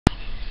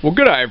Well,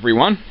 good day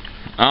everyone.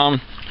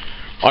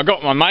 I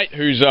got my mate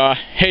who's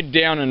head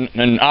down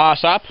and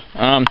arse up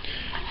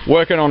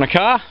working on a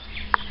car.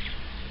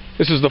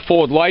 This is the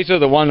Ford Laser,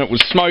 the one that was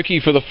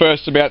smoky for the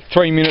first about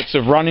 3 minutes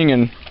of running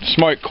and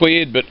smoke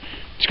cleared, but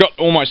it's got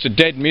almost a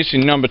dead miss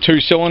in number 2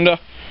 cylinder,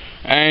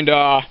 and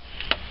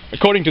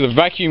according to the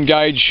vacuum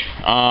gauge,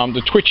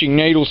 the twitching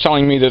needle's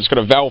telling me that it's got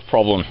a valve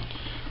problem.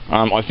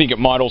 I think it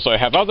might also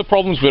have other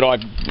problems, but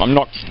I'm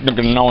not going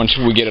to know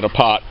until we get it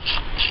apart.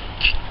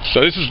 So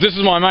this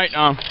is my mate,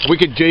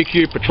 Wicked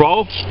GQ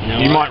Patrol.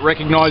 You might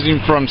recognise him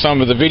from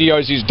some of the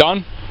videos he's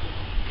done.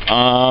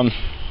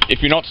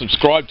 If you're not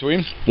subscribed to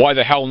him, why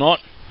the hell not?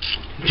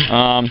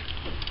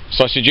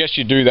 So I suggest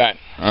you do that.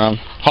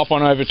 Hop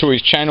on over to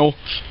his channel,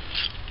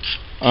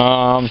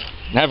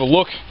 have a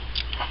look.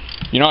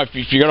 You know, if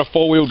you've got a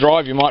 4-wheel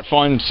drive, you might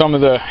find some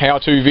of the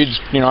how-to vids,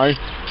 you know,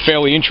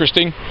 fairly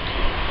interesting.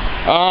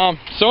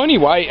 So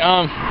anyway,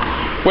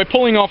 we're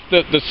pulling off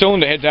the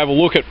cylinder head to have a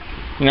look at,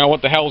 you know,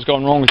 what the hell's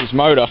gone wrong with this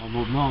motor.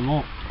 I'm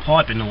not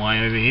pipe in the way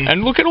over here.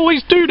 And look at all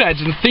these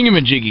doodads and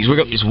thingamajiggies. We've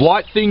got this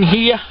white thing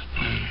here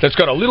that's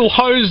got a little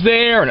hose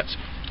there, and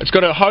it's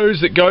got a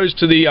hose that goes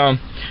to the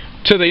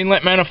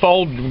inlet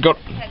manifold. We've got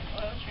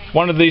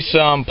one of these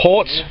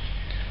ports.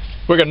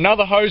 We've got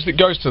another hose that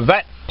goes to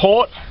that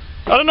port.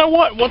 I don't know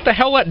what the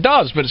hell that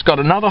does, but it's got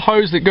another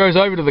hose that goes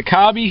over to the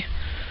carby.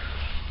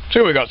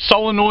 So we've got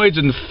solenoids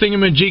and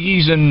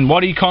thingamajiggies and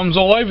waddycoms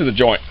all over the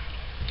joint.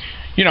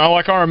 You know,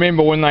 like I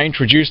remember when they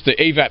introduced the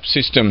EVAP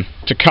system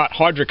to cut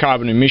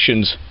hydrocarbon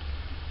emissions.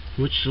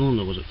 Which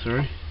cylinder was it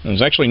through? It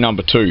was actually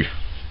number 2.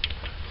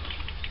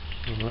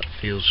 Well, that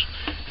feels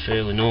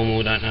fairly normal.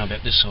 We don't know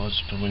about this side,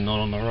 it's probably not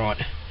on the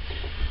right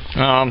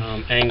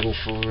angle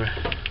for...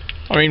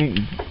 I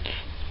mean,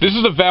 this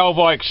is a valve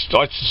I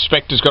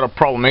suspect has got a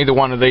problem, either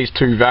one of these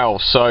 2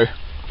 valves, so...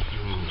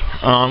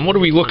 what are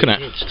we looking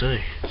at?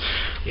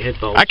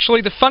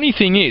 Actually, the funny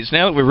thing is,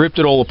 now that we've ripped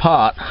it all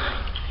apart,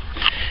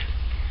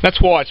 that's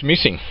why it's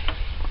missing.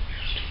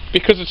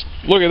 Because it's,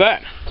 look at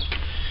that,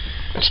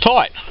 it's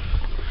tight.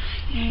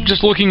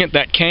 Just looking at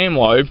that cam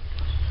lobe,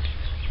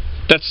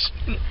 it's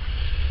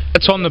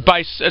on the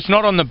base. It's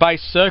not on the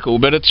base circle,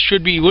 but it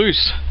should be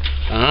loose.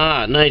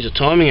 Ah, it needs a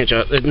timing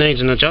adjustment. It needs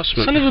an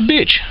adjustment. Son of a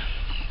bitch.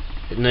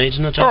 It needs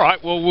an adjustment.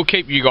 Alright, well, we'll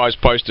keep you guys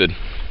posted.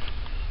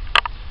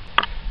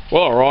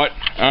 Well, alright.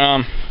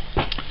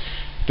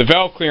 The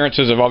valve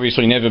clearances have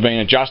obviously never been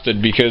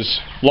adjusted because,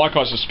 like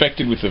I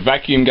suspected with the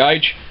vacuum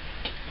gauge,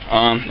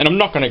 and I'm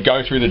not going to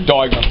go through the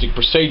diagnostic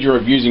procedure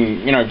of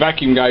using, you know,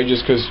 vacuum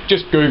gauges, because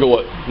just Google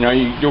it. You know,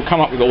 you'll come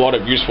up with a lot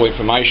of useful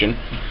information.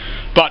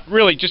 But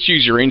really, just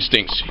use your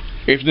instincts.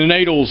 If the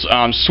needle's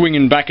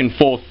swinging back and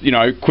forth, you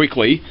know,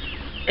 quickly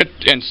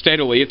and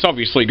steadily, it's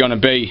obviously going to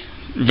be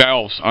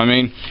valves. I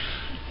mean,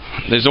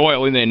 there's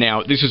oil in there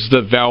now. This is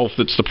the valve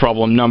that's the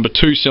problem, number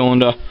 2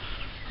 cylinder.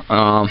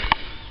 I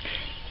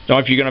don't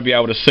know if you're going to be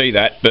able to see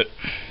that, but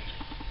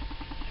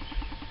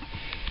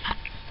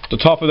the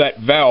top of that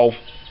valve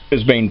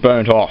has been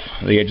burnt off,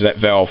 the edge of that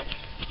valve.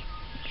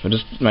 So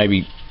just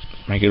maybe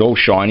make it all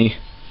shiny.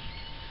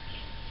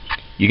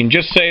 You can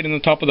just see it in the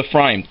top of the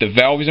frame. The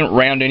valve isn't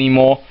round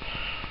anymore,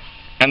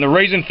 and the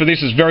reason for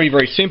this is very,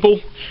 very simple.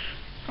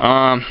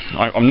 I'm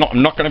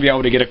not going to be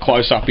able to get a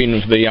close-up in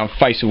of the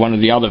face of one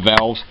of the other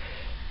valves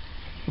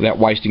without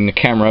wasting the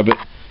camera, but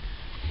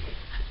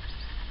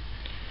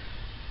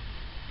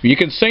you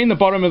can see in the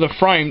bottom of the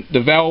frame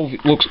the valve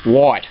looks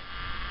white,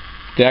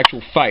 the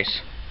actual face.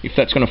 If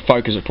that's going to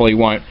focus, it probably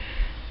won't.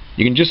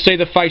 You can just see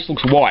the face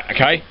looks white,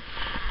 okay?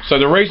 So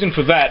the reason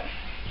for that,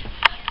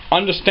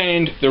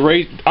 understand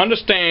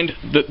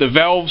that the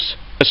valves,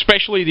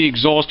 especially the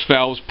exhaust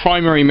valves,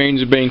 primary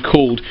means of being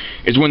cooled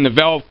is when the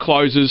valve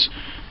closes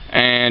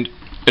and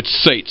it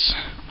seats.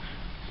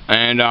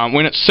 And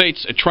when it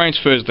seats, it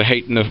transfers the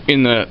heat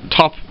in the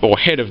top or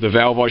head of the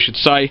valve, I should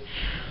say,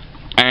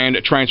 and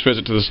it transfers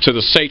it to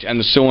the seat and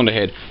the cylinder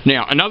head.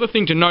 Now, another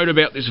thing to note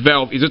about this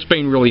valve is it's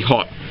been really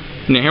hot.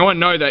 Now, how I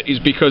know that is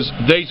because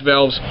these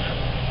valves,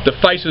 the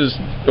faces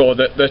or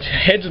the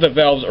heads of the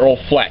valves are all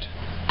flat.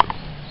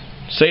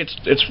 See,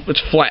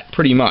 it's flat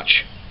pretty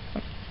much.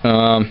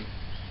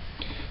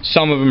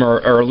 Some of them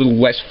are a little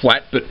less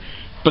flat,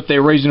 but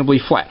they're reasonably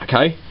flat.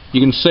 Okay,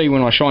 you can see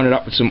when I shine it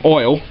up with some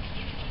oil.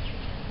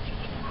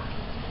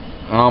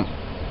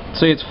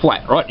 See, it's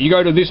flat, right? You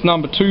go to this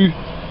number 2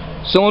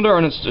 cylinder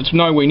and it's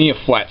nowhere near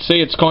flat. See,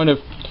 it's kind of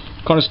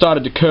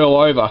started to curl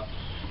over.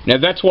 Now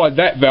that's why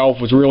that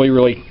valve was really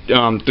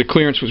the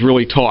clearance was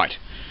really tight,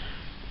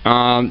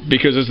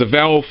 because as the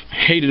valve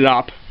heated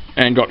up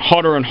and got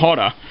hotter and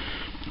hotter,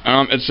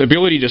 its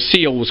ability to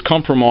seal was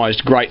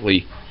compromised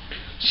greatly.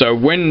 So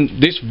when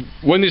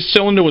this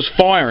cylinder was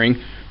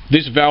firing,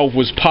 this valve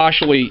was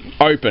partially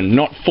open,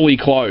 not fully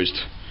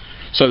closed.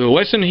 So the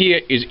lesson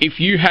here is if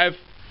you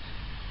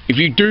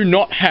do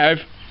not have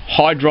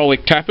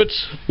hydraulic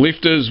tappets,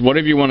 lifters,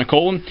 whatever you want to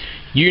call them,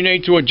 you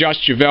need to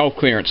adjust your valve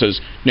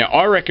clearances. Now,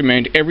 I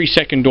recommend every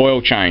second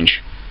oil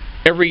change.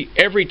 Every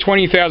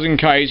 20,000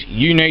 Ks,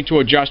 you need to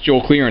adjust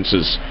your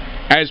clearances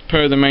as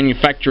per the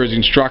manufacturer's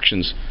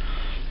instructions.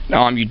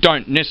 You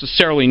don't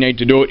necessarily need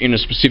to do it in a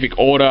specific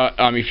order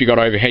if you've got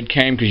overhead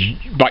cam,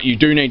 but you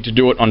do need to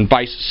do it on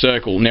base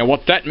circle. Now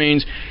what that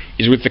means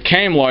is with the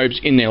cam lobes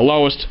in their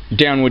lowest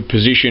downward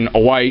position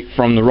away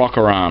from the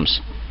rocker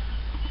arms.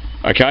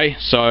 Okay,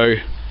 so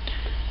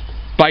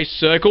base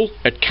circle,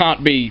 it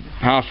can't be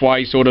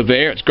halfway sort of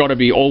there, it's got to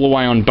be all the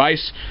way on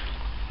base.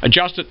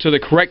 Adjust it to the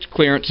correct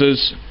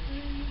clearances.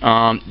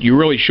 You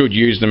really should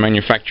use the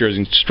manufacturer's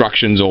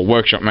instructions or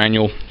workshop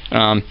manual.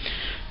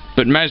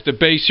 But Mazda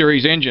B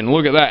series engine,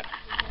 look at that.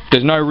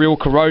 There's no real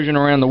corrosion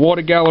around the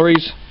water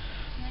galleries.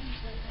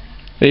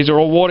 These are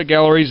all water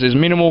galleries, there's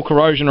minimal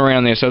corrosion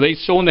around there, so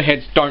these cylinder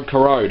heads don't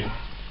corrode.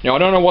 Now I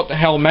don't know what the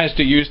hell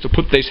Mazda used to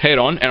put this head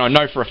on, and I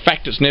know for a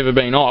fact it's never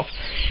been off,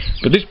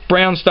 but this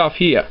brown stuff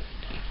here,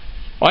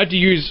 I had to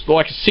use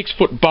like a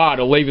 6-foot bar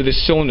to lever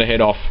this cylinder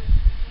head off.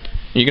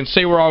 You can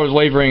see where I was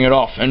levering it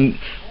off, and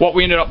what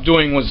we ended up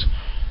doing was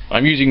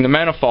I'm using the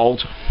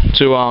manifold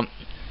to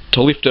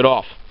lift it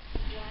off,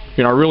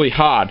 you know, really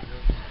hard.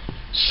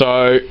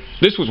 So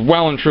this was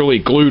well and truly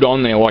glued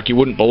on there like you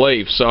wouldn't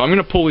believe. So I'm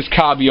going to pull this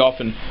carby off,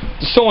 and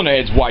the cylinder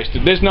head's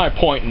wasted. There's no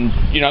point in,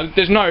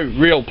 there's no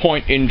real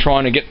point in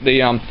trying to get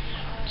the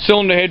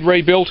cylinder head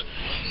rebuilt,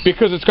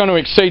 because it's going to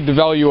exceed the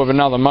value of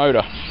another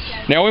motor.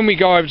 Now when we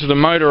go over to the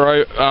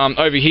motor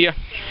over here,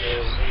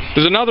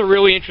 there's another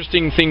really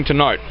interesting thing to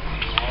note.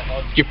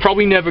 You're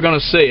probably never going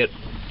to see it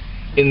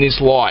in this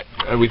light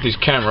with this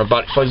camera,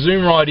 but if I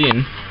zoom right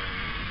in,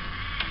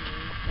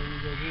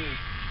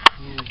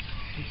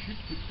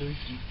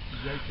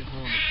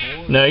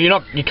 now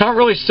you can't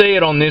really see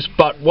it on this,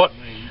 but what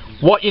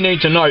you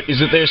need to note is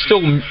that there's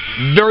still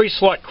very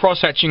slight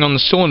cross-hatching on the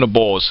cylinder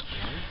bores.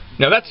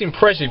 Now that's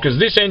impressive, because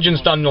this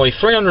engine's done nearly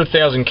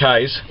 300,000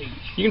 Ks.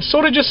 You can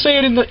sort of just see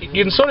it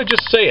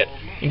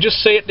you can just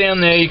see it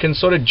down there. You can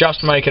sort of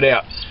just make it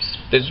out.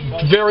 There's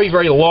very,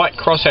 very light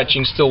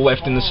cross-hatching still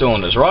left in the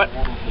cylinders, right?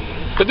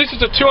 But this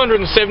is a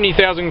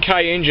 270,000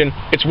 K engine.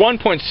 It's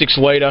 1.6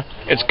 litre.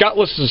 It's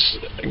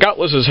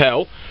gutless as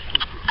hell.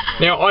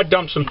 Now I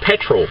dumped some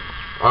petrol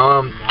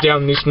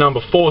down this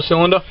number 4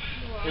 cylinder,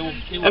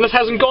 and it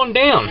hasn't gone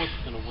down.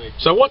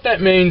 So what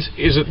that means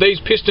is that these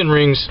piston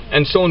rings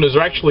and cylinders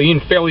are actually in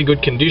fairly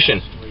good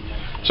condition.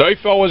 So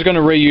if I was going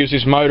to reuse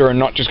this motor and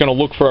not just going to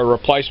look for a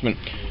replacement,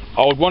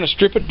 I would want to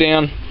strip it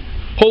down,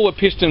 pull the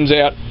pistons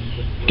out,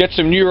 get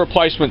some new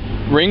replacement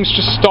rings,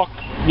 just stock,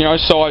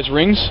 size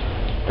rings.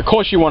 Of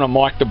course you want to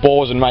mic the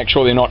bores and make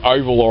sure they're not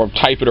oval or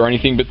tapered or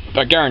anything, but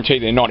I guarantee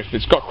they're not. If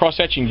it's got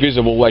cross-hatching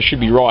visible, they should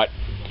be right.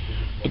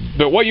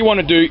 But what you want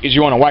to do is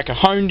you want to whack a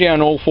hone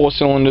down all 4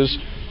 cylinders,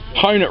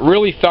 hone it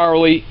really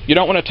thoroughly. You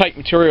don't want to take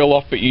material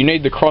off, but you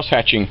need the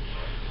cross-hatching.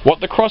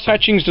 What the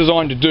cross-hatching is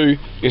designed to do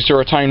is to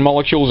retain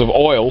molecules of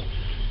oil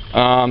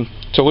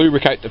to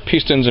lubricate the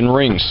pistons and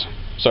rings.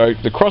 So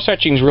the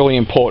cross-hatching is really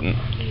important.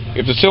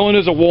 If the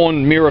cylinders are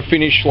worn mirror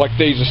finish like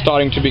these are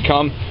starting to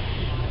become,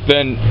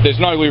 then there's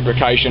no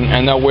lubrication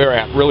and they'll wear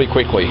out really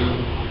quickly.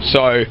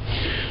 So,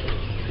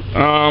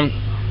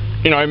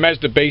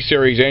 Mazda B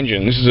series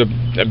engine. This is a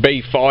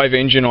B5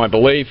 engine, I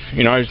believe.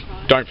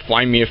 Don't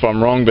flame me if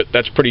I'm wrong, but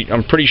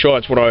I'm pretty sure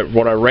that's what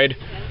I read.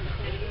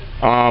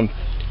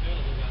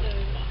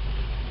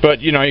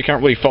 But you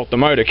can't really fault the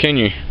motor, can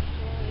you?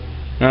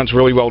 It's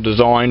really well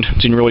designed.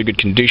 It's in really good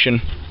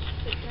condition.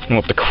 I don't know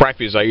what the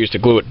crap is they used to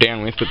glue it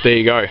down with, but there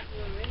you go.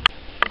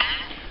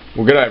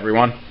 Well, g'day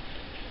everyone.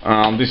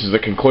 This is the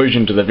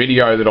conclusion to the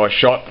video that I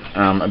shot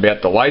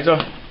about the Laser.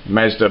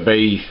 Mazda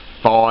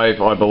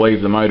B5, I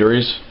believe the motor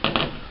is.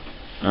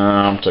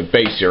 It's a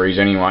B series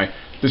anyway.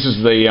 This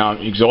is the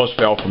exhaust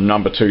valve from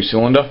number 2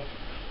 cylinder.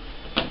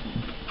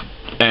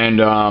 And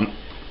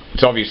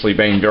it's obviously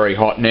been very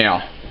hot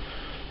now.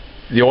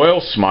 The oil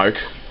smoke,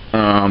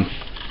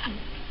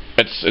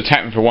 it's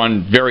happened for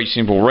one very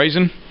simple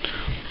reason.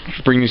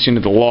 Let's bring this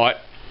into the light.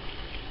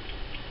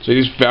 See,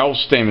 this valve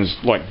stem is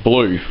like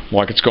blue,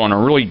 like it's gone a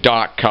really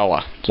dark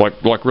colour. It's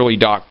like really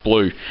dark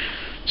blue.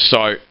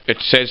 So it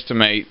says to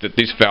me that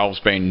this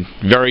valve's been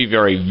very,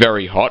 very,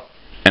 very hot,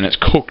 and it's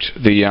cooked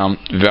the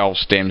valve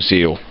stem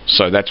seal.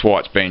 So that's why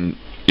it's been,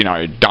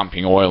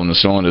 dumping oil in the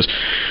cylinders.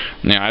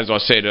 Now, as I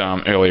said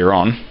earlier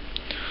on,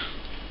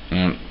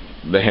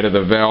 the head of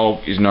the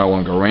valve is no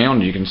longer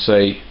round. You can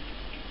see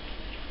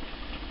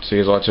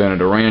as I turn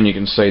it around, you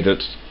can see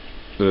that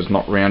it's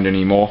not round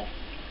anymore.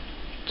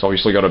 It's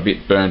obviously got a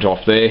bit burnt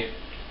off there.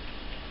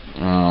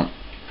 I'll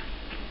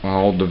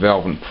hold the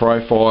valve in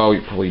profile.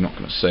 You're probably not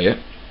going to see it.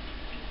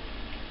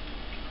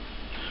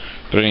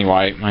 But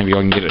anyway, maybe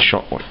I can get a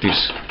shot like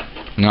this.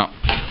 No.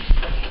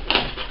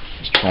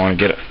 Just trying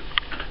to get it.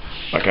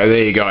 Okay,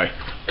 there you go.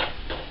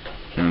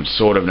 And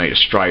sort of need a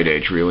straight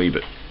edge really,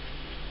 but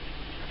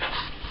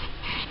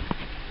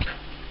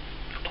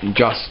you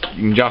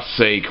can just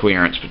see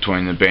clearance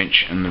between the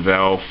bench and the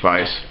valve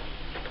face.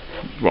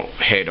 Well,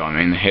 head, I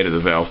mean, the head of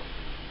the valve.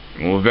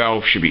 Well, the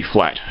valve should be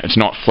flat. It's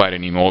not flat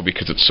anymore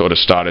because it's sort of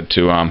started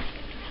to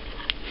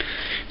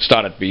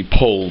be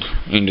pulled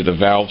into the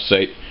valve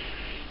seat,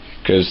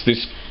 because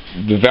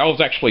the valve's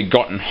actually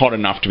gotten hot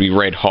enough to be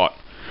red hot.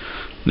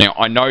 Now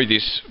I know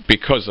this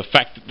because the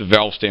fact that the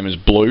valve stem is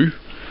blue,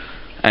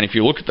 and if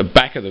you look at the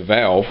back of the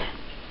valve,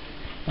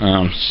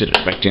 sit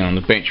it back down on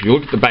the bench, if you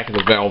look at the back of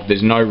the valve,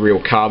 there's no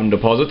real carbon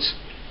deposits.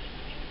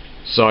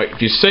 So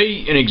if you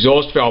see an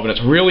exhaust valve and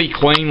it's really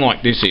clean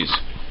like this is,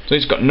 so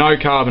it's got no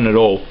carbon at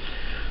all,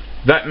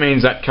 that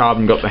means that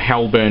carbon got the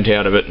hell burnt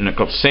out of it and it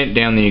got sent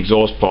down the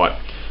exhaust pipe.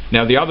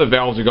 Now the other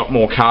valves have got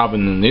more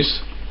carbon than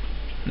this,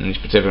 and this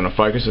bit's ever going to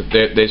focus,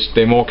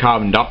 they're more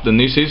carboned up than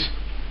this is.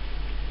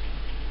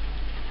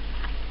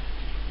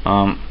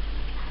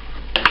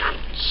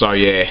 So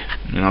yeah,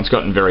 it's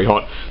gotten very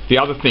hot. The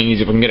other thing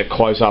is, if I can get a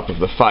close up of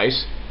the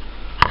face,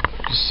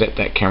 just set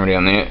that camera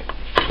down there,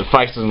 the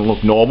face doesn't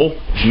look normal.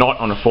 It's not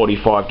on a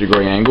 45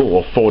 degree angle,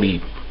 or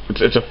 40,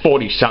 it's a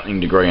 40 something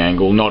degree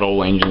angle. Not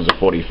all engines are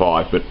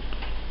 45,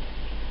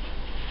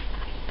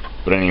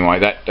 but anyway,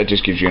 that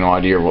just gives you an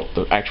idea of what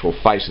the actual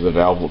face of the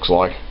valve looks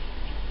like.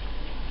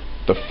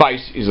 The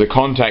face is the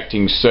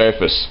contacting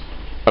surface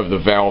of the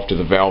valve to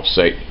the valve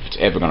seat, if it's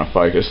ever going to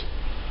focus.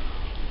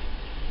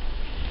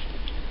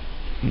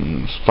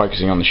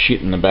 Focusing on the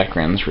shit in the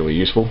background, that's really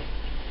useful.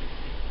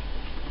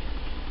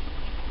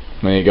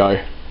 There you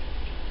go.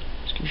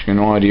 Just gives you an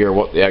idea of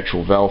what the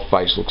actual valve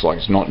face looks like.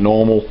 It's not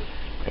normal.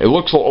 It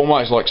looks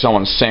almost like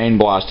someone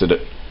sandblasted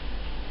it.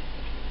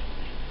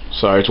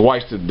 So it's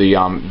wasted the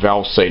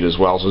valve seat as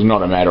well, so it's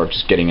not a matter of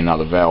just getting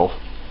another valve.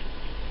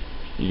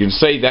 You can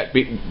see that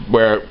bit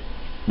where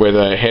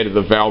the head of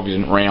the valve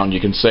isn't round.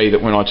 You can see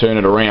that when I turn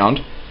it around,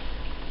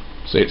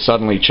 see, it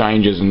suddenly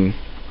changes and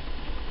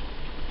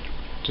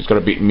it's got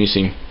a bit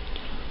missing.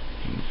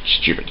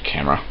 Stupid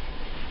camera.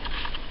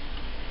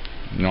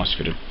 Nice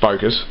bit of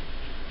focus.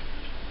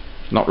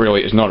 It's not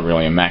really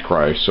a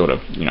macro sort of,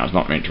 it's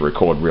not meant to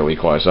record really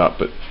close up,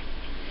 but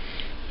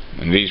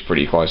it is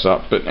pretty close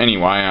up. But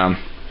anyway,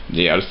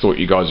 yeah, I just thought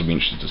you guys would be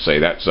interested to see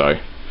that. So,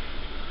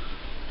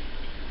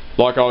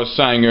 like I was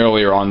saying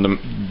earlier on,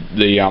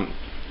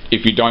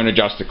 if you don't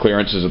adjust the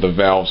clearances of the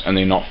valves and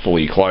they're not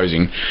fully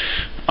closing,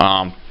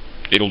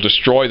 it'll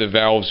destroy the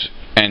valves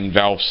and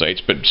valve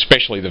seats, but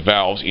especially the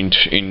valves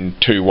in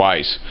two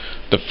ways.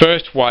 The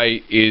first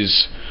way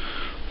is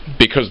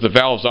because the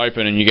valve's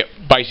open and you get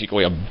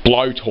basically a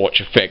blowtorch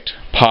effect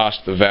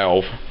past the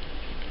valve,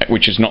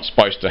 which is not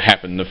supposed to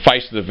happen. The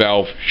face of the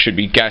valve should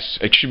be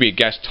it should be a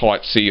gas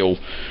tight seal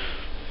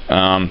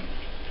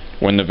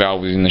when the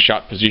valve is in the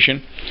shut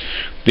position.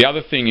 The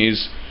other thing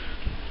is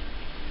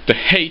the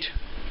heat,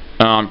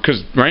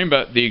 because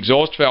remember the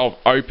exhaust valve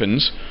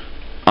opens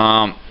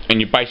and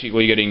you're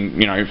basically getting,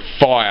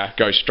 fire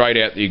go straight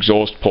out the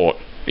exhaust port,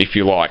 if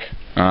you like.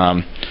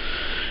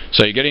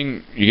 So you're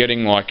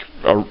getting like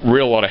a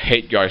real lot of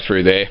heat go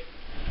through there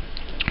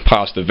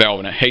past the valve,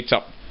 and it heats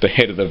up the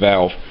head of the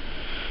valve.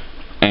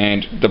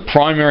 And the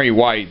primary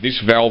way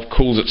this valve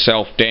cools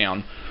itself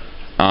down,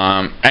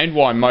 and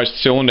why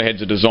most cylinder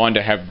heads are designed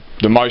to have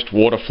the most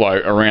water flow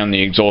around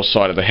the exhaust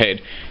side of the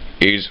head,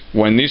 is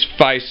when this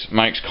face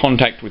makes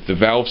contact with the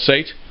valve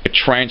seat, it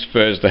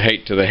transfers the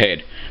heat to the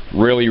head.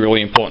 Really,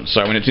 really important.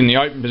 So when it's in the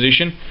open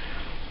position,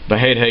 the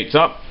head heats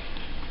up.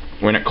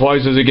 When it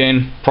closes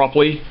again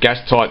properly, gas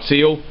tight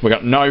seal, we've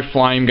got no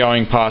flame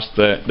going past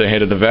the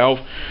head of the valve,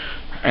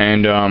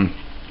 and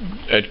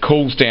it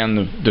cools down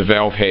the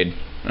valve head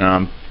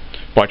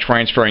by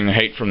transferring the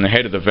heat from the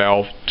head of the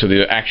valve to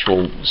the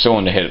actual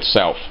cylinder head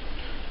itself.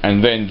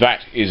 And then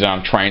that is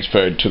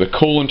transferred to the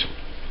coolant,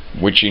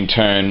 which in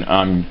turn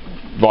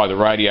via the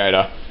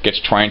radiator gets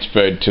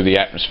transferred to the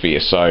atmosphere.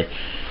 So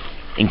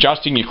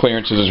adjusting your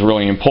clearances is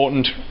really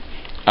important.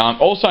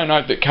 Also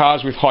note that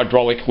cars with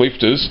hydraulic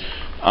lifters,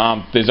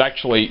 there's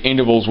actually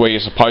intervals where you're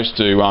supposed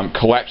to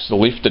collapse the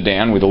lifter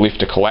down with a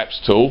lifter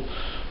collapse tool.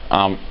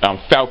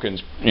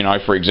 Falcons,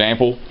 for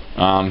example,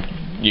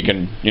 you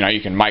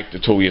can make the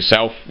tool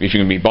yourself if you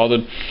can be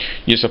bothered.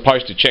 You're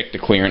supposed to check the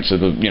clearance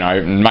of the,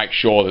 and make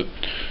sure that,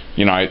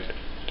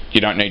 you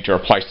don't need to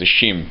replace the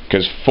shim,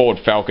 because Ford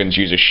Falcons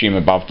use a shim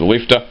above the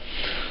lifter.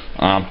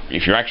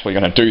 If you're actually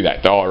going to do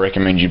that, though, I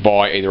recommend you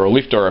buy either a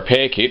lifter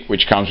repair kit,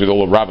 which comes with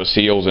all the rubber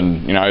seals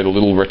and the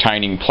little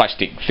retaining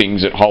plastic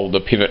things that hold the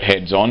pivot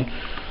heads on.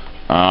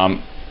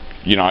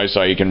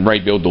 So you can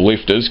rebuild the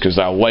lifters, because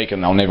they'll leak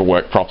and they'll never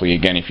work properly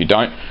again if you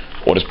don't,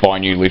 or just buy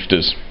new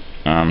lifters.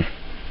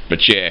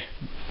 But yeah,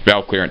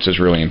 valve clearance is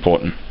really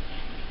important.